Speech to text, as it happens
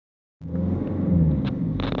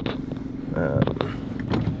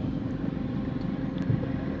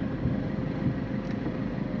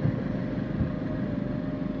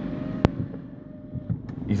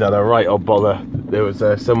He's had a right old bother. There was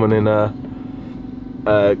someone in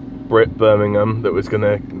Birmingham that was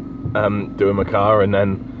gonna do him a car, and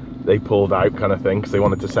then they pulled out, kind of thing, because they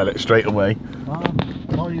wanted to sell it straight away.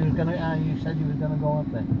 Oh, you were gonna. You said you were gonna go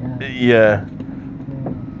up there. Yeah.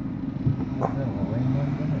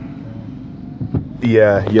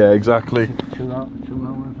 Yeah, exactly. 2 hours,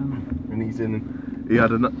 isn't it? And he's in. He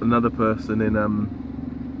had another person in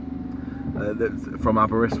from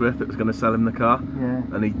Aberystwyth that was going to sell him the car. Yeah.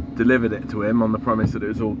 And he delivered it to him on the promise that it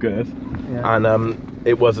was all good. Yeah. And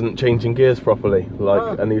it wasn't changing gears properly.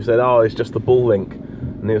 And he said, "Oh, it's just the ball link."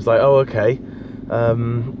 And he was like, "Oh, okay."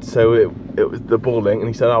 So it was the ball link, and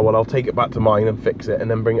he said, "Oh, well, I'll take it back to mine and fix it, and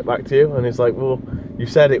then bring it back to you." And he's like, "Well, you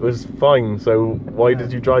said it was fine, so why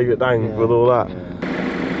did you drive it down with all that?"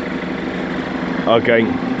 Okay.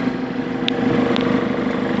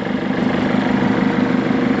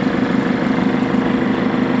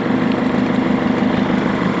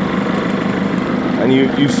 And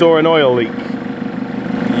you saw an oil leak?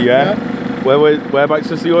 Yeah?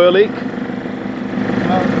 Whereabouts is the oil leak?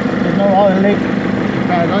 Well, there's no oil leak as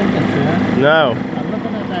far as I'm concerned. No. I'm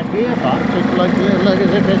looking at that gearbox, it's like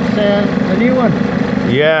as if it's a new one.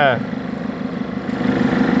 Yeah.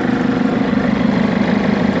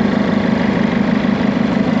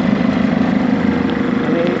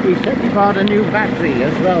 And he said he bought a new battery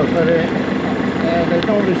as well, but there's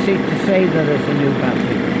no receipt to say that it's a new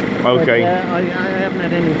battery. Okay. But, I haven't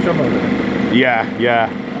had any trouble with it. Yeah.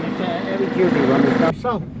 And it's a heavy duty one. It's got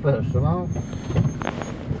myself first of all.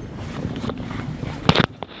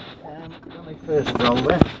 When I first drove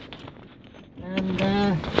it. And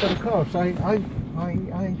but of course I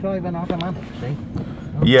drive an automatic, see?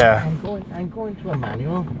 Yeah. I'm going to a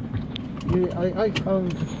manual. I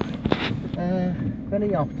found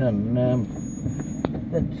very often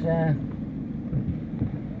that it's on.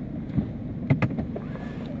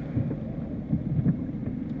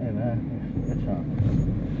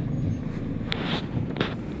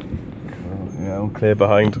 Yeah, all clear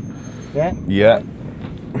behind. Yeah? Yeah.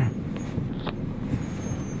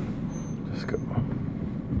 Just go.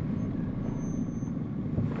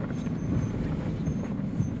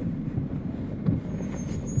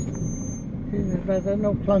 There's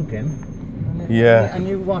no plunking. Yeah. And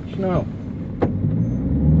you watch now.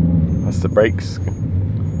 That's the brakes.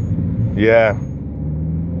 Yeah.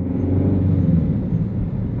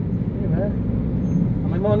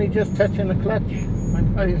 And I'm only just touching the clutch.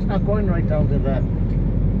 It's not going right down to that.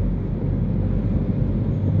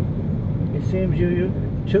 It seems you're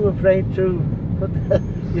too afraid to put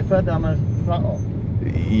your foot on a throttle.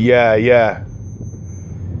 Yeah.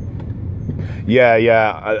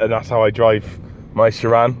 And that's how I drive my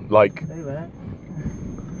Citroen. Like.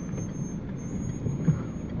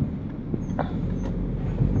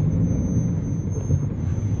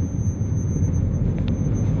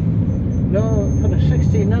 No, for the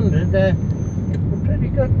 1600, they're pretty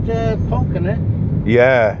good poking it.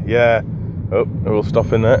 Yeah. Oh, we'll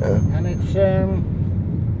stop in there. And it's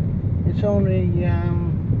only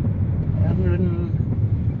 100.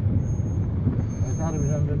 I thought it was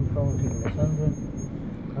 114.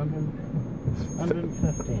 It's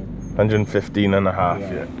 115. 115 and a half.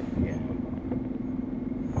 Yeah.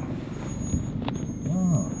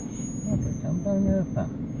 Oh, okay, come down here, pal.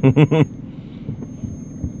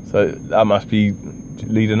 So that must be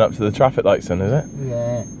leading up to the traffic lights then, is it?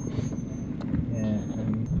 Yeah.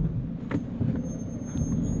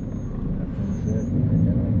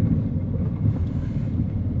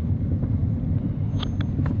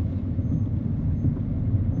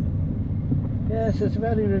 Yes, it's a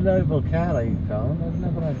very reliable car, I found. I've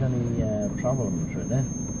never had any problems with it.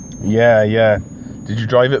 Yeah. Did you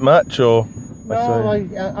drive it much, or? No,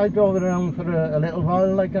 I drove it around for a little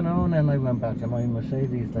while, like, you know, and then I went back to my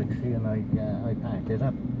Mercedes, like, see, and I packed it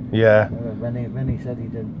up. Yeah. When he said he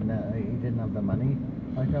didn't have the money,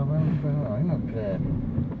 I go, well, I'm not.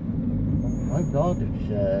 I bought it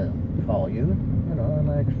for you, you know, and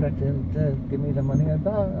I expect him to give me the money I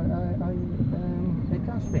bought. It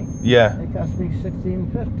cost me. Yeah. It cost me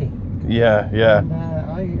 $16.50. Yeah. And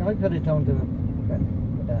I put it down to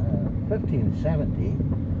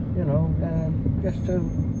 $15.70. You know, just to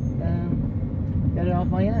get it off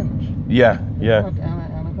my hands. Yeah.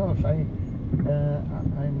 And of course, I'm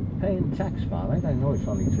paying tax for it. I know it's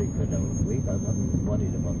only £3 a week. I wasn't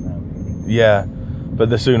worried about that really. Yeah, but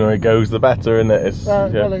the sooner it goes, the better, isn't it?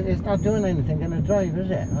 Well, it's not doing anything in a drive,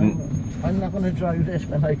 is it? I'm not going to drive this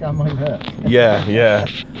when I got my hurt. Yeah.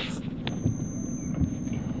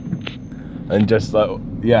 and just like,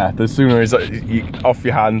 yeah, the sooner is you off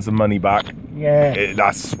your hands and money back. Yeah.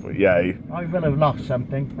 That's, yeah. I will have lost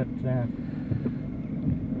something, but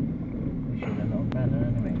we should have known better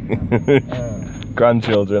anyway.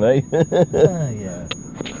 Grandchildren, eh? Yeah.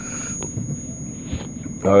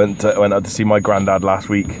 I went out to see my granddad last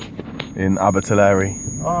week in Abertillery.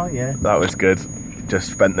 Oh yeah. That was good.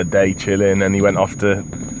 Just spent the day chilling, and he went off to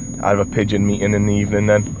have a pigeon meeting in the evening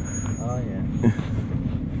then. Oh yeah.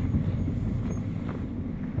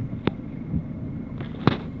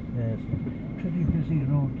 Yeah, it's a pretty busy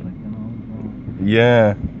road, like, you know.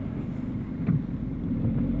 Yeah.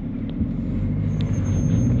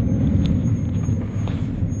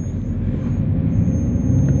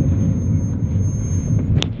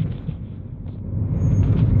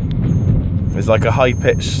 It's like a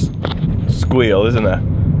high-pitched squeal, isn't it?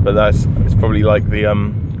 But it's probably like the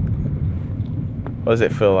what does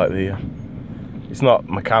it feel like? It's not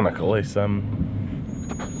mechanical. It's Squeal.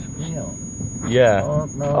 Yeah. Oh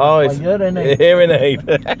no. Oh, it's hearing aid. Hearing aid.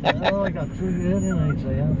 Oh, I got 2 hearing aids.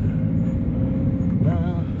 I have.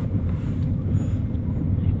 Well,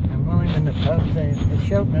 and while I'm in the pub, they're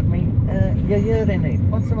shouting at me. Your hearing aid.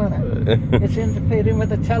 What's the matter? It's interfering with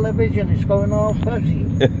the television. It's going all fuzzy.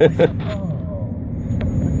 I thought, oh.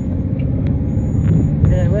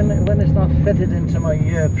 Yeah, when it's not fitted into my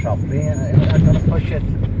ear properly, I gotta push it.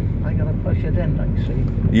 I gotta push it in, like, see.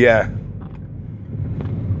 Yeah.